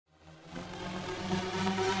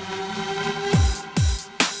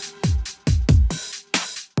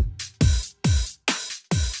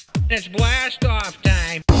It's blast off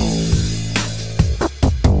time.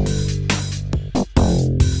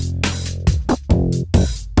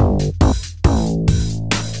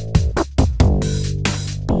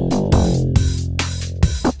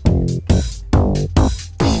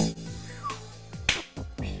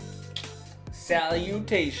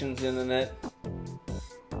 Salutations, internet.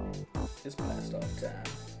 It's blast off time.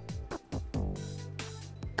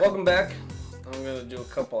 Welcome back. I'm gonna do a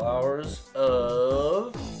couple hours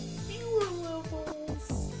of viewer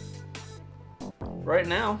levels. Right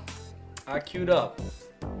now, I queued up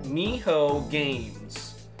Miho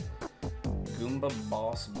Games Goomba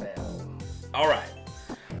Boss Battle. Alright,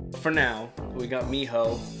 for now, we got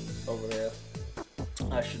Miho over there.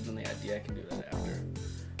 I should have the idea I can do that after.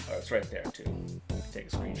 Oh, it's right there too. Take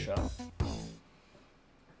a screenshot.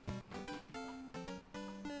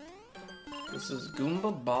 This is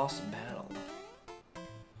Goomba Boss Battle.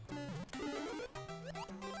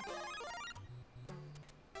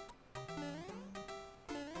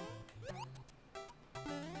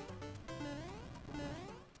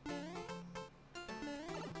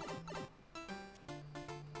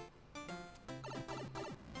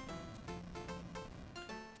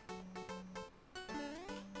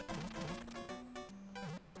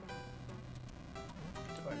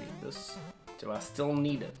 This. Do I still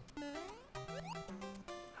need it?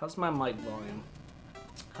 How's my mic volume?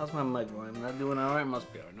 How's my mic volume? Not doing alright?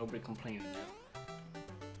 Must be alright. Nobody complaining yet.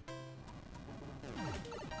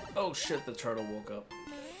 Oh shit, the turtle woke up.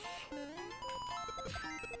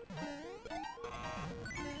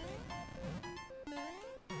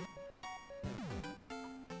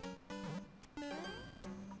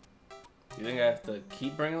 You think I have to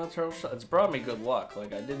keep bringing the turtle shot? It's brought me good luck.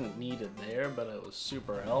 Like, I didn't need it there, but it was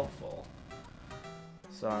super helpful.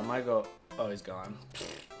 So I might go... Oh, he's gone.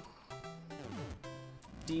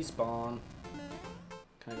 Despawn.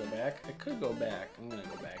 Can I go back? I could go back. I'm gonna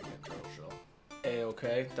go back and get turtle shell.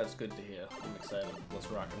 A-okay. That's good to hear. I'm excited. Let's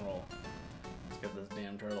rock and roll. Let's get this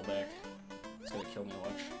damn turtle back. It's gonna kill me,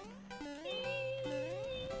 watch.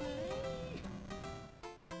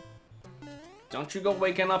 Don't you go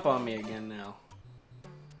waking up on me again now.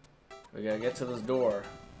 We gotta get to this door.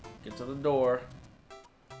 Get to the door.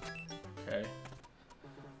 Okay.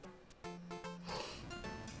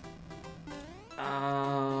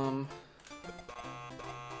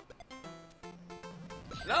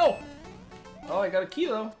 No! Oh, I got a key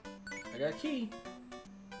though. I got a key.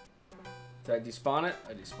 Did I despawn it?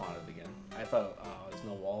 I despawned it again. I thought, oh, there's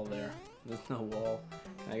no wall there. There's no wall.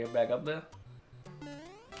 Can I get back up there?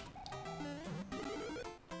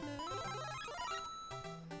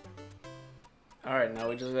 Alright, now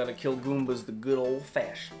we just gotta kill Goombas the good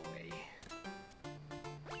old-fashioned way.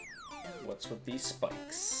 What's with these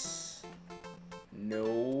spikes?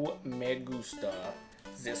 No me gusta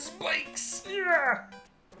the spikes! Yeah!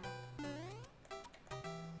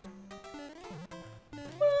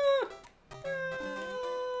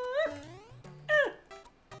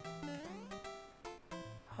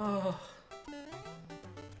 Oh.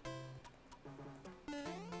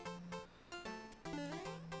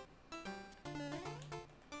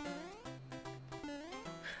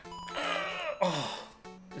 Oh,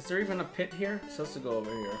 is there even a pit here? It says to go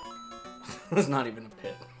over here. There's not even a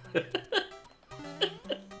pit.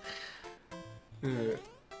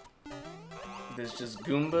 There's just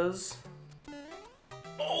Goombas.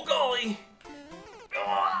 Oh golly!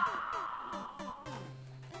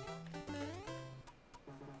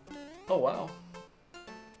 Oh wow.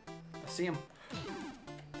 I see him.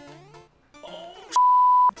 Oh,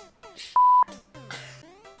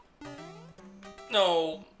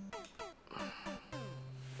 no.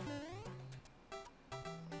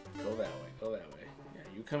 Go that way, go that way. Yeah,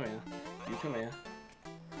 you come here. You come here.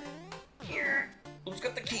 Here! Who's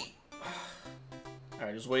got the key?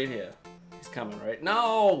 Alright, just wait here. He's coming, right?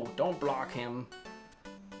 No! Don't block him.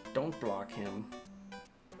 Don't block him.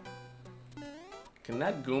 Can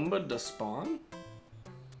that Goomba despawn?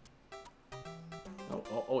 Oh,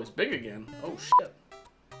 oh, oh, he's big again. Oh, shit.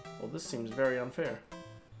 Well, this seems very unfair.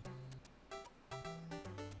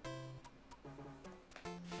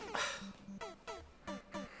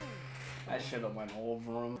 I should have went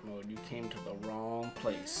over him. Oh, you came to the wrong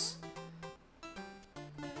place.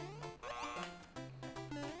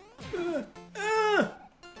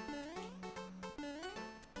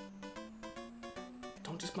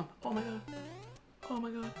 Don't despawn. Oh my god. Oh my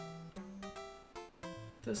god.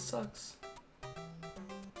 This sucks.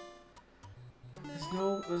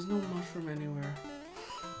 There's no mushroom anywhere.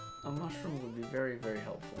 A mushroom would be very, very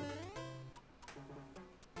helpful.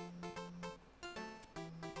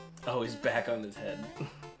 Oh, he's back on his head.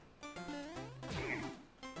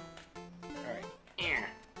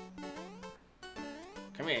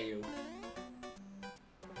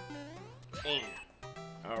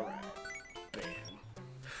 Alright. Bam.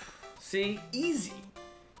 See? Easy.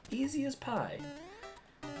 Easy as pie.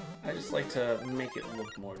 I just like to make it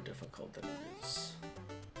look more difficult than it is.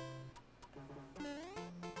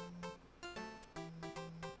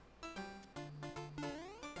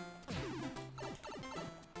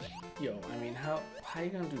 Yo, I mean, how you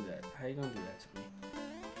gonna do that? How you gonna do that to me?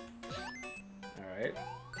 Alright.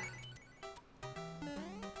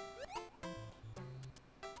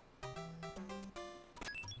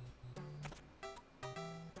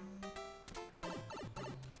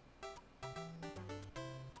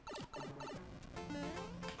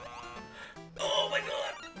 Oh my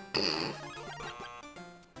god!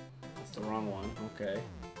 That's the wrong one. Okay.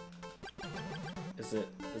 Is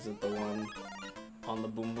it the one on the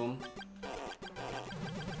boom boom?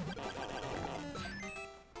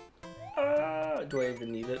 Do I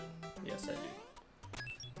even need it? Yes, I do.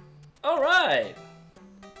 Alright!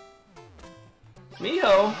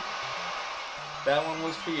 Miho! That one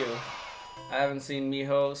was for you. I haven't seen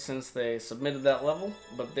Miho since they submitted that level,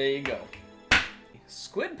 but there you go.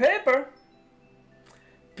 Squid paper!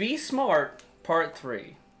 Be Smart, Part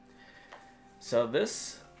 3. So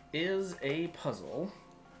this is a puzzle.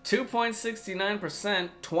 2.69%,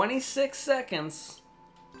 26 seconds.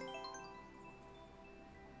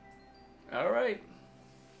 Alright.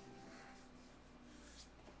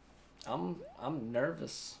 I'm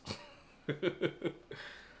nervous.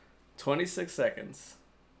 26 seconds.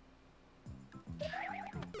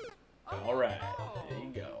 Alright, there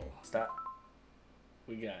you go. Stop.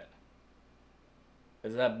 We got.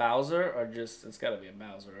 Is that Bowser or just, it's gotta be a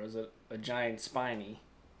Bowser, or is it a giant spiny?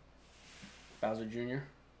 Bowser Jr.?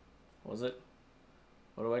 Was it?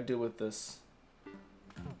 What do I do with this?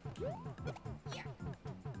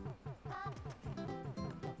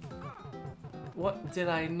 What did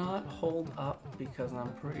I not hold up? Because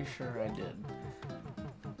I'm pretty sure I did.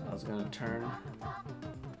 I was gonna turn.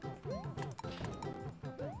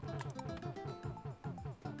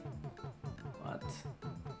 What?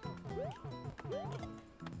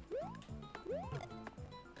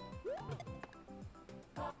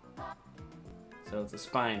 So it's a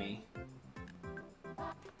spiny.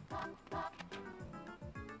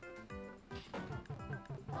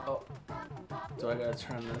 Oh. Do I gotta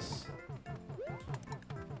turn this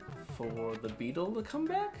for the beetle to come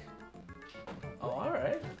back? Oh,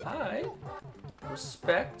 alright. Alright.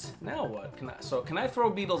 Respect. Now what? Can I throw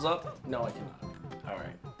beetles up? No, I cannot.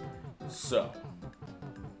 Alright. So.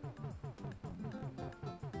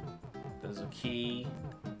 There's a key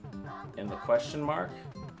in the question mark.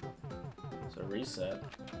 So reset.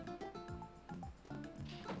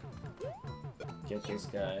 Get this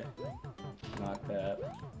guy. Knock that.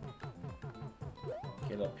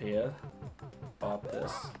 Get up here. Pop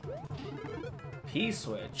this.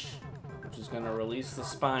 P-switch, which is going to release the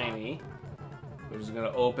spiny, which is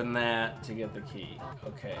going to open that to get the key.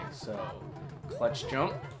 Okay, so clutch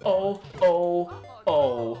jump. Oh, oh,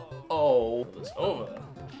 oh, oh. It was over.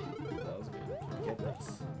 That was good. Get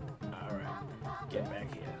this. Alright. Get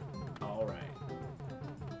back here. Alright.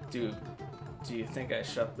 Dude, do you think I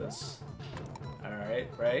shut this? Alright,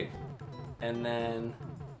 right? And then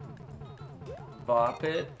bop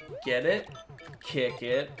it, get it, kick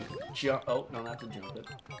it, jump. Oh, no, not to jump it.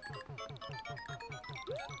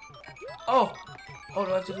 Oh! Oh,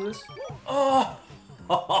 do I have to do this? Oh!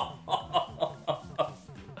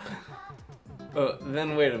 Oh,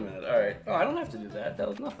 then wait a minute. Alright. Oh, I don't have to do that. That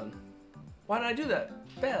was nothing. Why did I do that?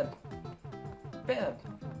 Bad. Bad.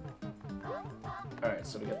 Alright,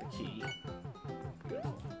 so we got the key.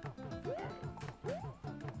 Beautiful. Alright.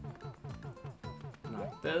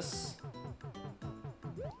 Knock this.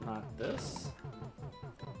 Knock this.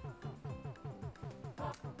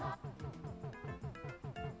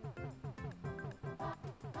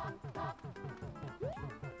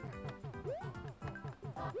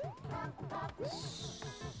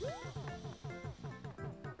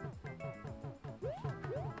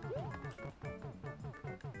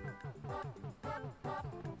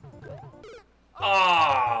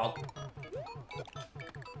 Oh!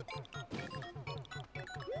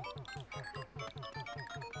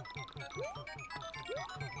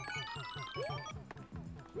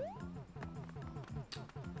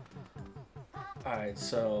 Alright,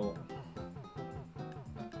 so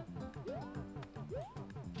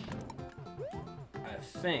I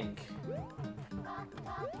think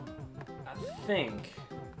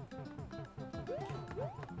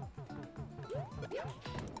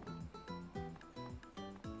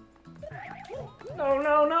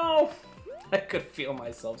no! I could feel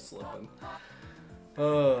myself slipping.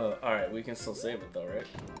 Alright, we can still save it though, right?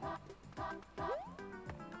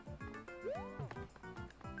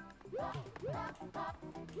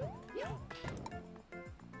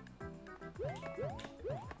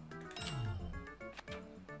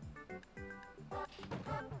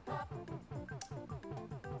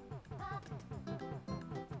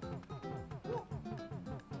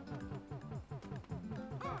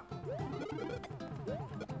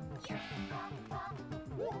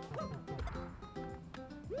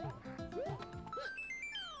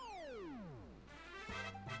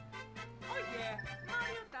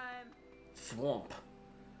 Thwomp.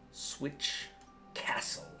 Switch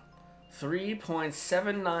Castle.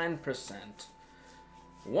 3.79%.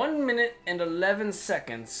 1 minute and 11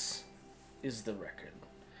 seconds is the record.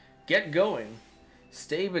 Get going.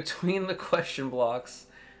 Stay between the question blocks.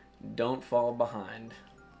 Don't fall behind.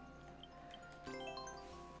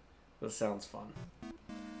 This sounds fun.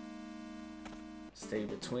 Stay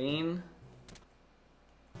between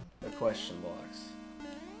the question blocks.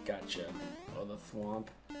 Gotcha. Oh, the thwomp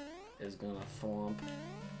is gonna thwomp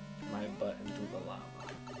my butt into the lava.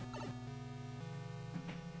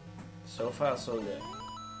 So far, so good.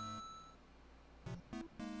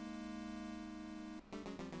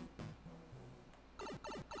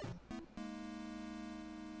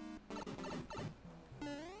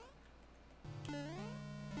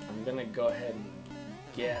 I'm gonna go ahead and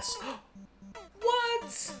guess.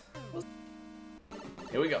 What?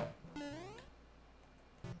 Here we go.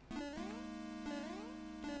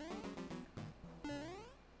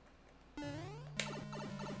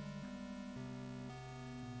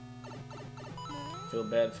 Feel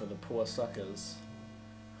bad for the poor suckers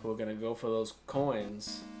who are gonna go for those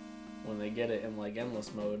coins when they get it in like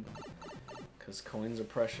endless mode, because coins are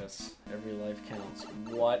precious. Every life counts.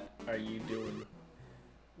 What are you doing?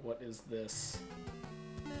 What is this?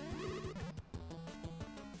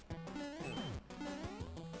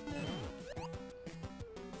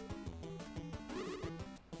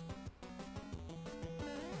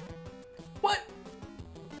 What?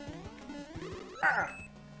 Ah!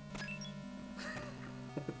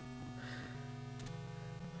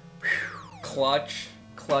 Clutch.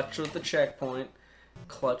 Clutch with the checkpoint.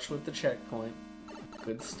 Clutch with the checkpoint.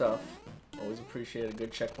 Good stuff. Always appreciate a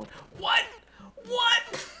good checkpoint. What?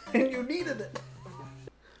 What? And you needed it.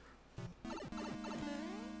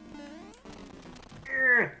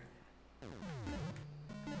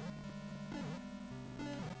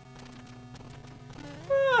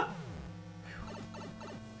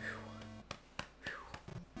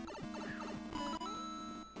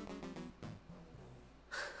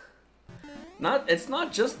 It's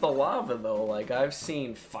not just the lava though. Like, I've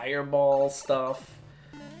seen fireball stuff.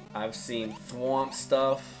 I've seen thwomp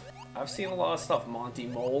stuff. I've seen a lot of stuff. Monty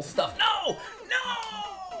Mole stuff. No!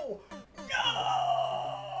 No! No!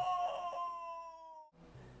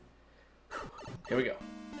 Here we go.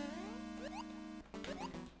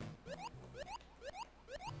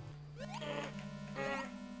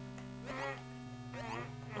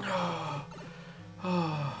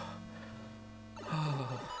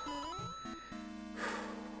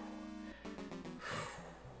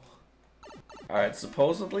 Alright,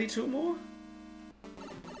 supposedly 2 more?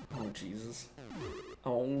 Oh, Jesus.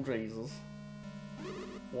 Oh, Jesus.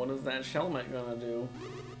 What is that Shellmet gonna do?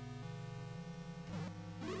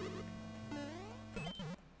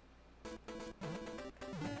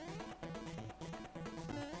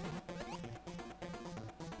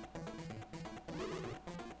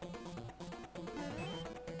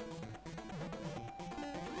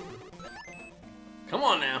 Come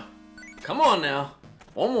on now. Come on now.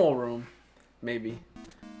 One more room. Maybe.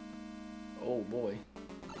 Oh boy.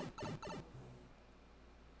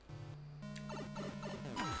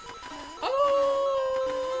 Oh!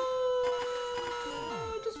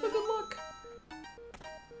 Just for good luck.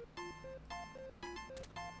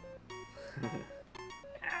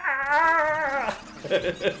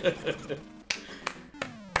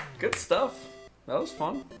 Good stuff. That was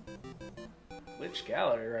fun. Glitch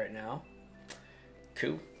gallery right now.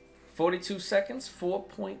 Cool. 42 seconds,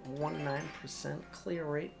 4.19% clear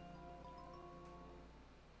rate.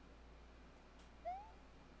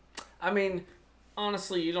 I mean,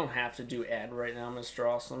 honestly, you don't have to do ad right now, Mr.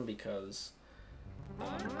 Awesome, because I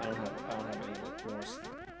don't have any more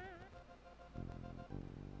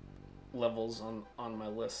levels on my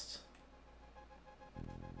list.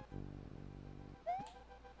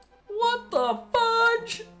 What the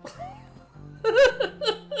fudge?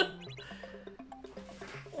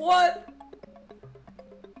 What?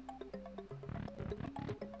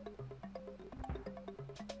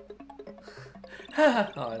 Oh,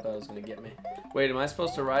 I thought it was gonna get me. Wait, am I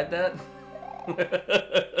supposed to ride that?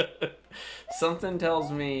 Something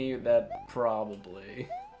tells me that probably.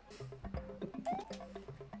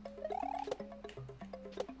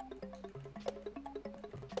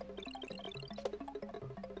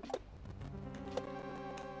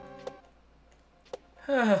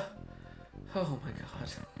 Oh my god.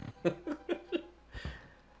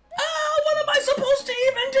 Oh, what am I supposed to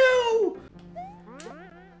even do?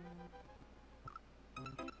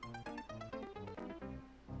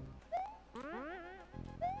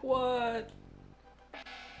 What?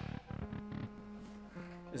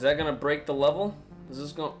 Is that gonna break the level? Is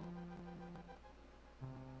this gonna...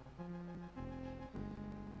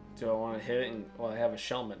 Do I want to hit it? And... Well, I have a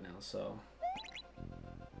shelmet now, so...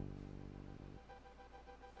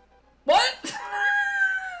 What?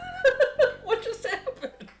 What just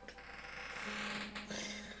happened?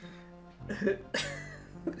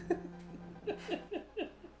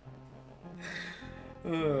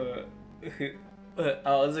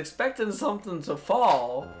 I was expecting something to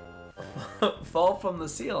fall from the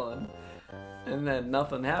ceiling, and then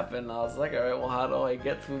nothing happened. I was like, alright, well, how do I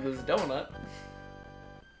get through this donut?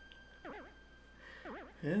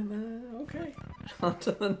 And, okay, on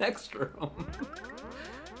to the next room.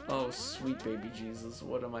 Oh, sweet baby Jesus,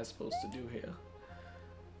 what am I supposed to do here?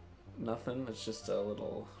 Nothing, it's just a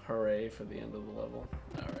little hooray for the end of the level.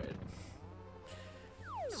 Alright.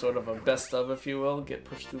 Sort of a best of, if you will, get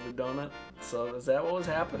pushed through the donut. So is that what was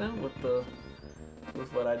happening with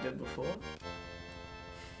what I did before?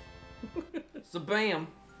 So bam!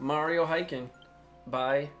 Mario Hiking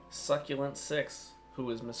by Succulent6, who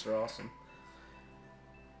is Mr. Awesome.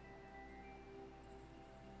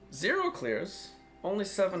 0 clears, only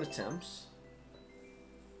 7 attempts.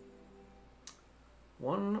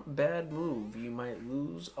 1 bad move, you might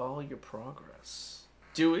lose all your progress.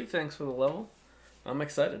 Dewey, thanks for the level. I'm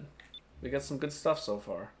excited. We got some good stuff so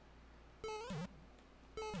far.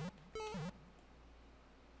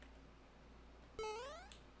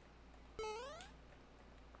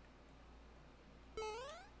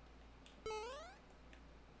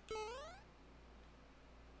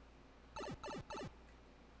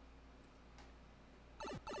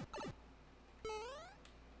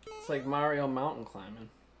 It's like Mario mountain climbing.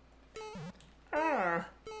 Ah.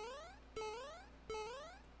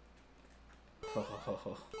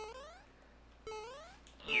 Oh.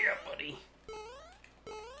 Yeah, buddy.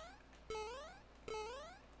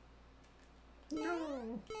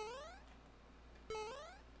 No.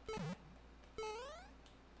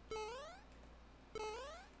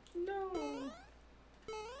 No.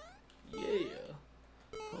 Yeah.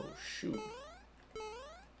 Oh shoot.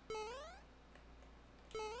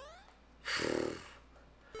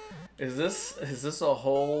 Is this a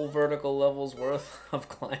whole vertical level's worth of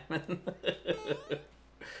climbing?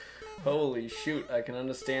 Holy shoot, I can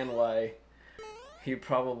understand why he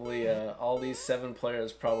probably, all these 7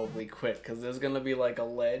 players probably quit, because there's gonna be like a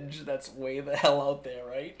ledge that's way the hell out there,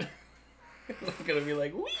 right? It's gonna be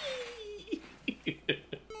like, whee!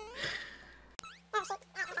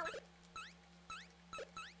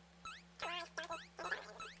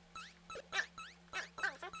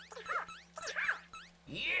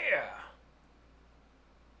 Yeah!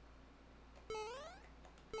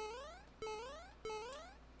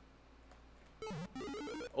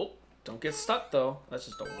 Oh, don't get stuck though. That's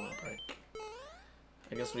just a one-up, right?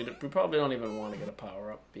 I guess we probably don't even want to get a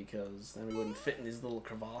power-up, because then we wouldn't fit in these little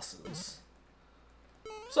crevasses.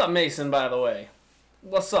 What's up, Mason, by the way?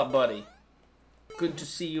 What's up, buddy? Good to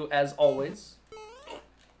see you as always.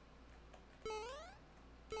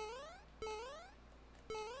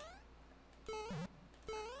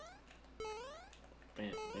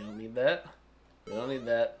 Man, we don't need that. We don't need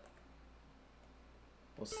that.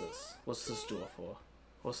 What's this? What's this door for?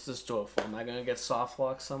 What's this door for? Am I gonna get soft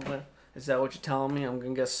lock somewhere? Is that what you're telling me? I'm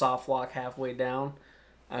gonna get soft lock halfway down?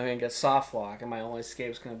 I'm gonna get soft lock, and my only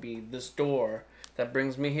escape's gonna be this door that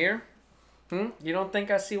brings me here? You don't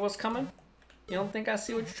think I see what's coming? You don't think I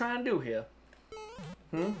see what you're trying to do here?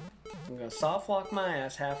 I'm gonna soft lock my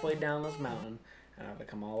ass halfway down this mountain, and I have to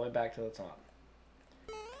come all the way back to the top.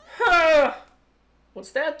 Ha!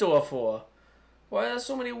 What's that door for? Why are there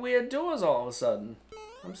so many weird doors all of a sudden?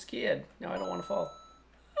 I'm scared. No, I don't want to fall.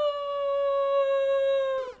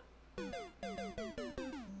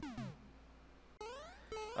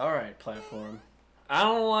 Alright, platform. I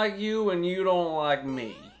don't like you and you don't like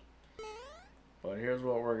me. But here's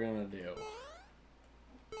what we're gonna do.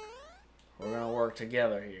 We're gonna work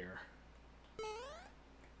together here.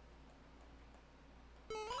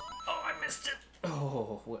 Oh, I missed it!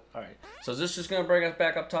 Oh, alright. So is this just gonna bring us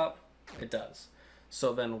back up top? It does.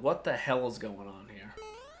 So then what the hell is going on here?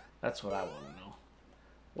 That's what I want to know.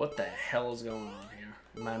 What the hell is going on here?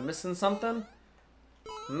 Am I missing something?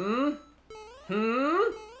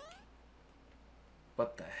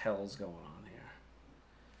 What the hell is going on here?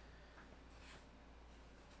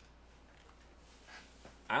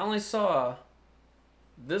 I only saw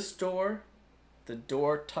this door the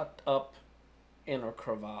door tucked up in a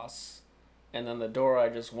crevasse, and then the door I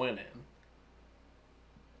just went in.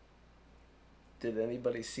 Did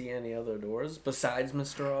anybody see any other doors besides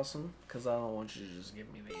Mr. Awesome? Because I don't want you to just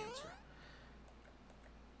give me the answer.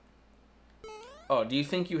 Oh, do you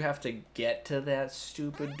think you have to get to that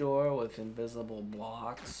stupid door with invisible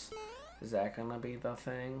blocks? Is that gonna be the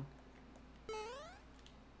thing?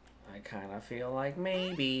 I kind of feel like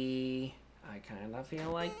maybe. I kind of feel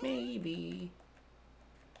like maybe.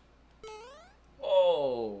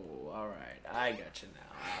 Oh, alright. I got you now.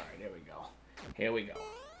 Alright, here we go. Here we go.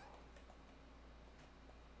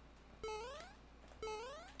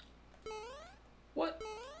 What?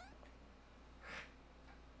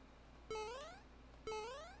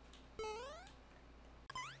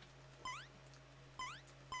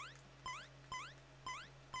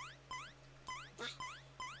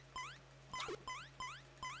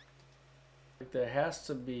 There has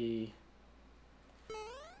to be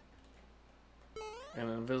an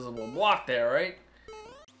invisible block there, right?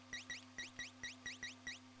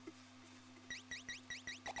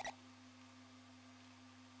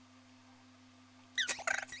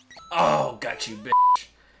 Oh, got you, bitch.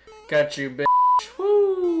 Got you, bitch.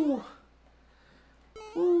 Woo!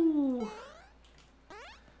 Woo!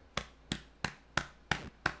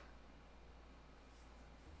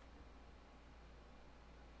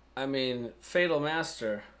 I mean, Fatal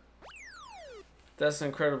Master. That's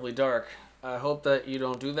incredibly dark. I hope that you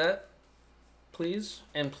don't do that, please.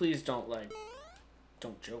 And please don't, like,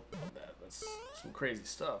 don't joke about that. That's some crazy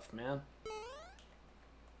stuff, man.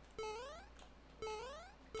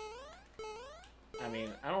 I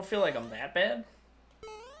mean, I don't feel like I'm that bad.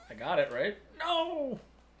 I got it, right? No!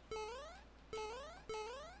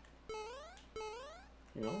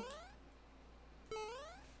 You know?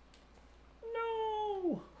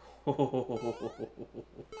 No!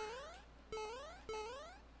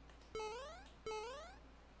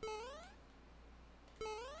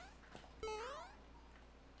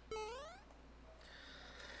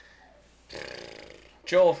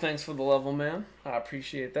 Joel, thanks for the level, man. I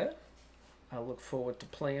appreciate that. I look forward to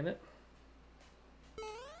playing it.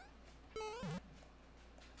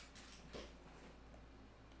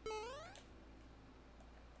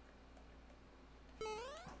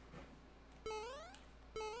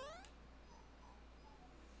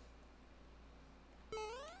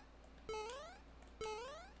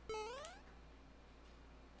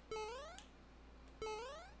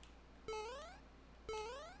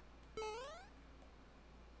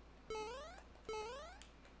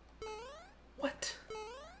 What?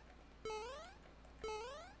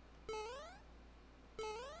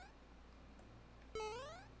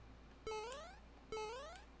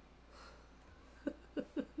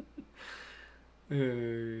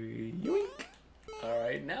 Yoink.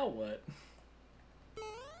 Alright, now what?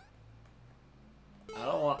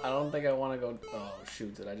 I don't think I want to go. Oh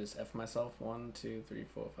shoot, did I just F myself? 1, 2, 3,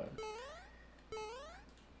 4, 5.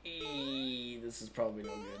 This is probably no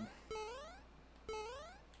good.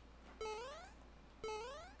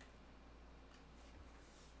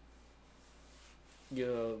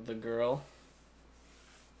 The girl.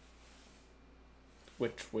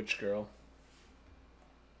 Which girl?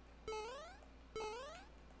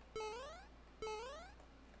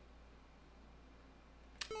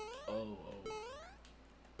 Oh.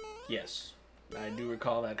 Yes, I do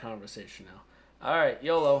recall that conversation now. All right,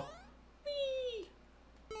 YOLO. Whee!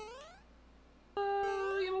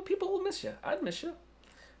 You know, people will miss you. I'd miss you.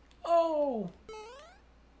 Oh.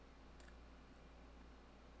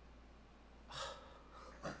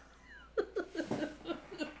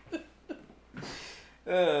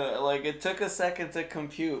 Like, it took a second to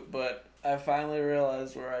compute, but I finally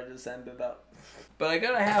realized where I just ended up. But I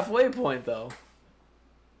got a halfway point, though.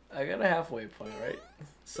 I got a halfway point, right?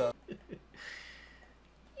 So.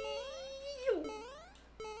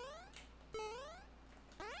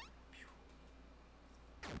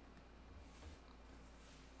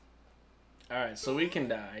 Alright, so we can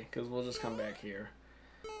die, because we'll just come back here.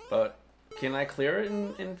 But, can I clear it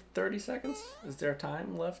in 30 seconds? Is there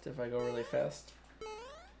time left if I go really fast?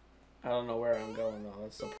 I don't know where I'm going though,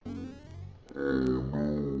 that's the problem.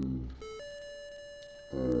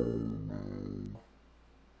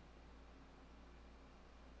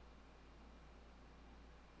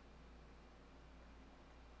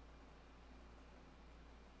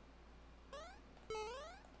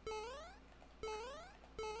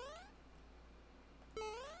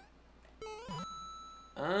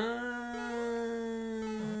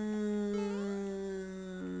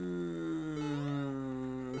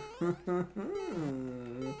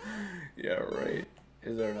 Yeah, right.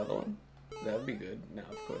 Is there another one? That would be good. No,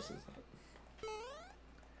 of course it's not.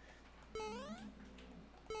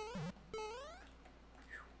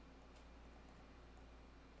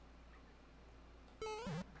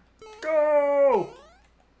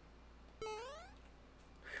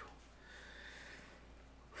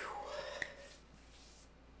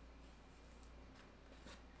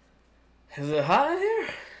 Is it hot in here?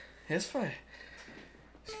 It's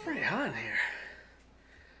pretty hot in here.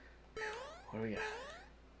 What do we got?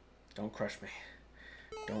 Don't crush me.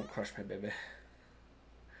 Don't crush me, baby.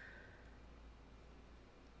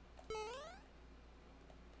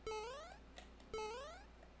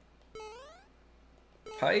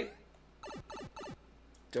 Pipe?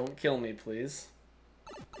 Don't kill me, please.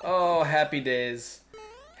 Oh, happy days.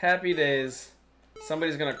 Happy days.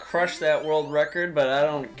 Somebody's gonna crush that world record, but I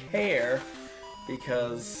don't care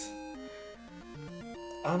because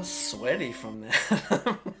I'm sweaty from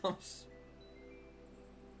that.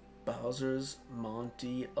 Bowser's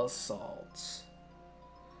Monty Assaults.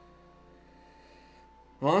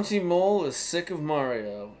 Monty Mole is sick of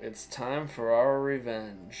Mario. It's time for our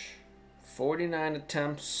revenge. 49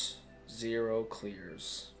 attempts, 0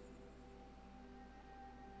 clears.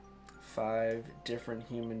 5 different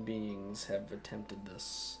human beings have attempted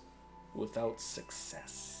this without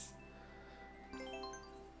success.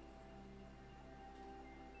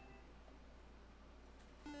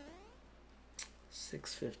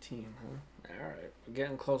 $6.15, huh? Alright, we're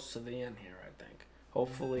getting close to the end here, I think.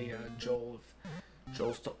 Hopefully, Joel's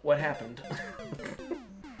what happened?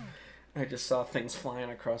 I just saw things flying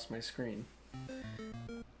across my screen.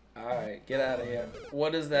 Alright, get out of here.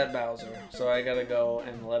 What is that, Bowser? So I gotta go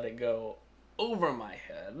and let it go over my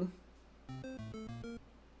head.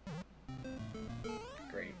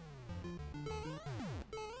 Great.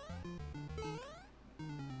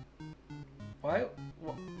 Why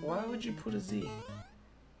would you put a Z?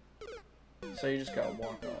 So you just gotta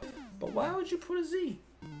walk off. But why would you put a Z?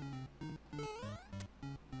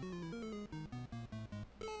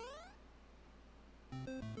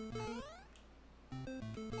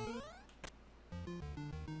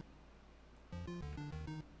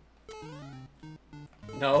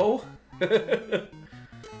 No? What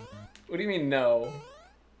do you mean no?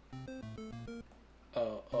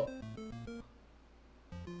 Oh.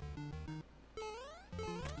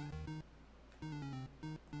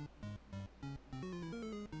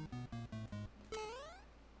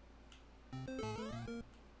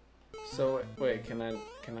 So wait, can I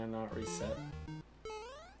not reset?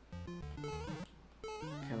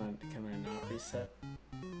 Can I not reset?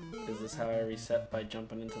 Is this how I reset, by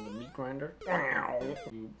jumping into the meat grinder?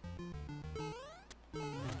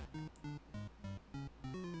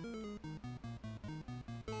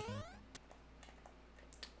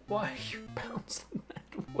 Why are you bouncing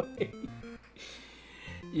that way?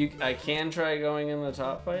 I can try going in the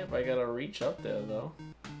top pipe. I gotta reach up there though.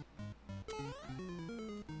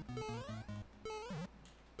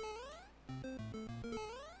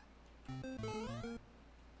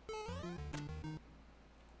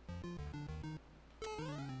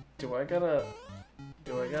 Do I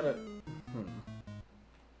gotta...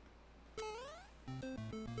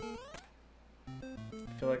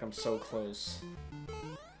 I feel like I'm so close,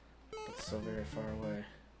 but so very far away.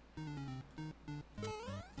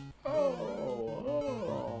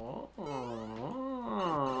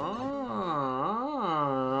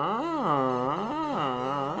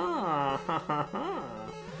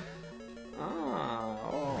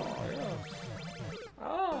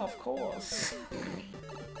 Of course.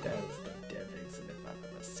 That is the dev exit if I've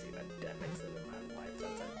ever seen a dev exit in my life.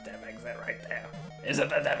 That's a dev exit right there. Is it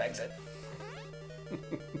the dev exit?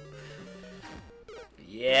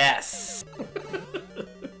 Yes!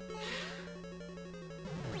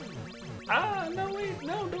 No wait,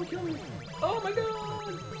 no, don't kill me. Oh my god!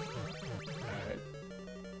 Alright.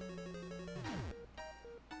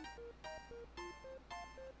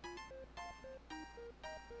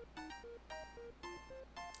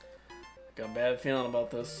 Got a bad feeling about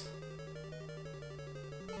this.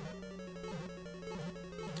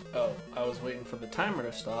 Oh, I was waiting for the timer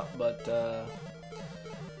to stop, but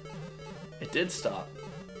it did stop.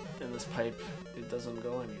 In this pipe, it doesn't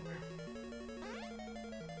go anywhere.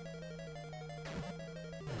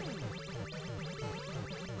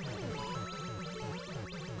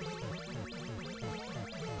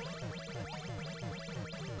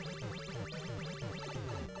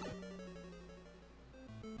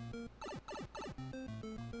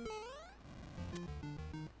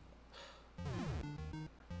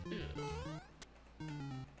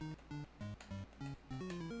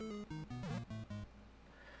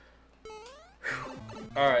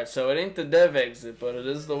 Alright, so it ain't the dev exit, but it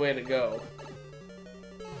is the way to go.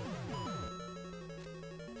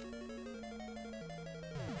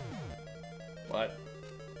 What?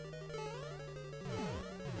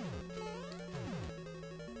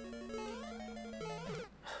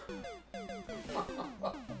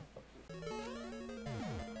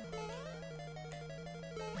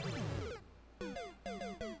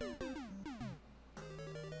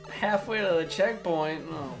 halfway to the checkpoint.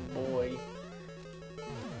 Oh boy.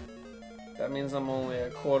 That means I'm only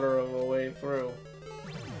a quarter of a way through.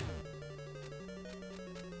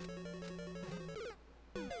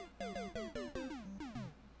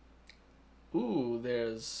 Ooh,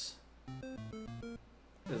 there's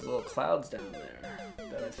little clouds down there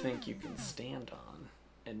that I think you can stand on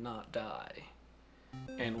and not die.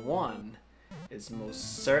 And one is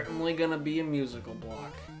most certainly gonna be a musical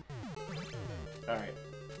block. Alright,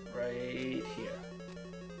 right here.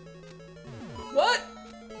 What?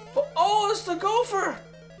 Oh, it's the gopher!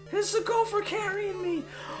 It's the gopher carrying me!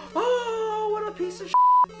 Oh, what a piece of shit!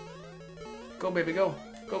 Go, baby, go.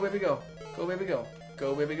 Go, baby, go. Go, baby, go.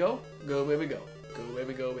 Go, baby, go. Go, baby, go. Go,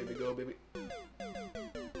 baby, go, baby, go, baby.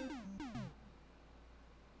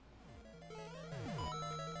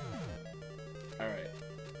 Alright,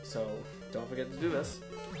 so don't forget to do this.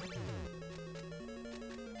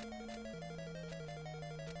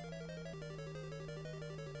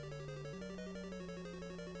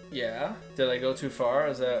 Yeah, did I go too far?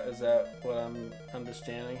 Is that what I'm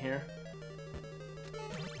understanding here?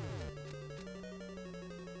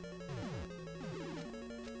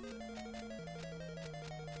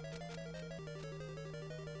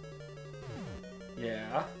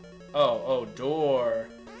 Yeah. Oh, door.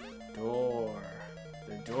 Door.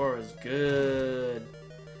 The door is good.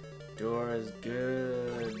 Door is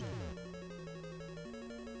good.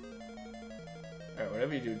 Alright,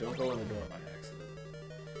 whatever you do, don't go in the door by accident.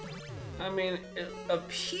 I mean, it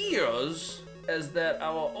appears as that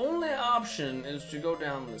our only option is to go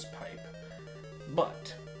down this pipe.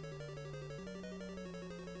 But.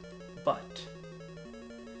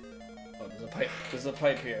 Oh, there's a pipe. There's a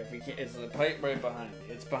pipe here. If we can't, it's a pipe right behind me.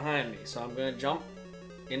 It's behind me. So I'm going to jump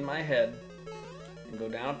in my head and go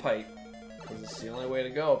down a pipe. Because it's the only way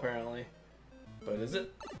to go, apparently. But is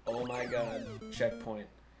it? Oh my god. Checkpoint.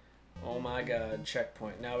 Oh my god.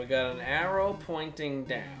 Checkpoint. Now we got an arrow pointing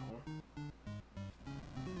down.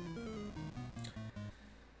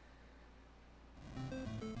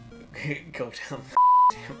 Go down the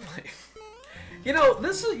damn pipe. You know,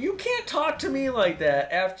 this is, you can't talk to me like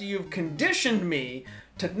that after you've conditioned me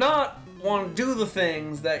to not want to do the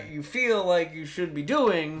things that you feel like you should be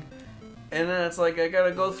doing, and then it's like I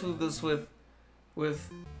gotta go through this with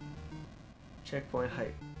checkpoint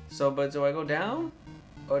height. So, but do I go down,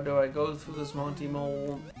 or do I go through this Monty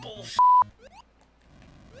Mole bullshit?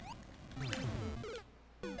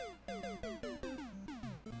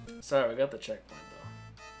 Sorry, we got the checkpoint though.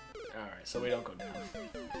 All right, so we don't go down.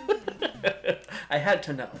 I had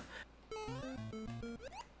to know.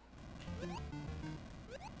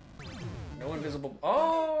 No invisible.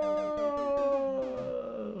 Oh!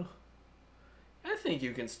 I think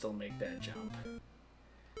you can still make that jump.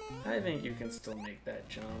 I think you can still make that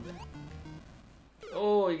jump.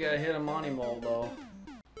 Oh, you gotta hit a Monty Mole though.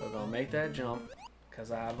 We're gonna make that jump.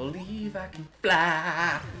 Cause I believe I can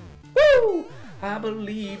fly. Woo! I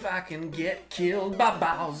believe I can get killed by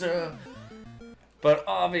Bowser. But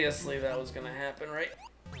obviously that was gonna happen, right?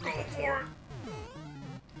 Go for it!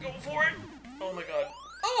 Go for it! Oh my god.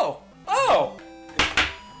 Oh! Oh!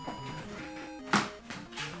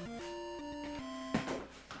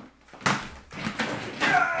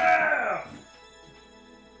 Yeah!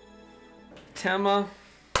 Tema.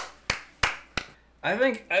 I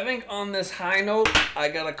think on this high note, I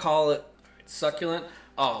gotta call it succulent.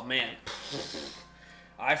 Oh man.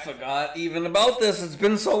 I forgot even about this. It's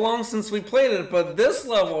been so long since we played it, but this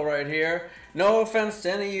level right here, no offense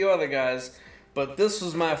to any of you other guys, but this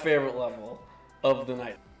was my favorite level of the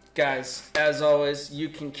night. Guys, as always, you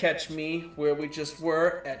can catch me where we just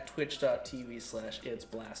were at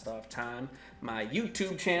twitch.tv/itzblastoffTime. My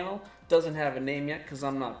YouTube channel doesn't have a name yet because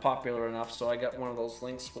I'm not popular enough, so I got one of those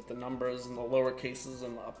links with the numbers and the lower cases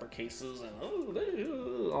and the upper cases and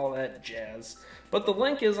all that jazz. But the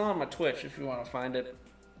link is on my Twitch if you want to find it.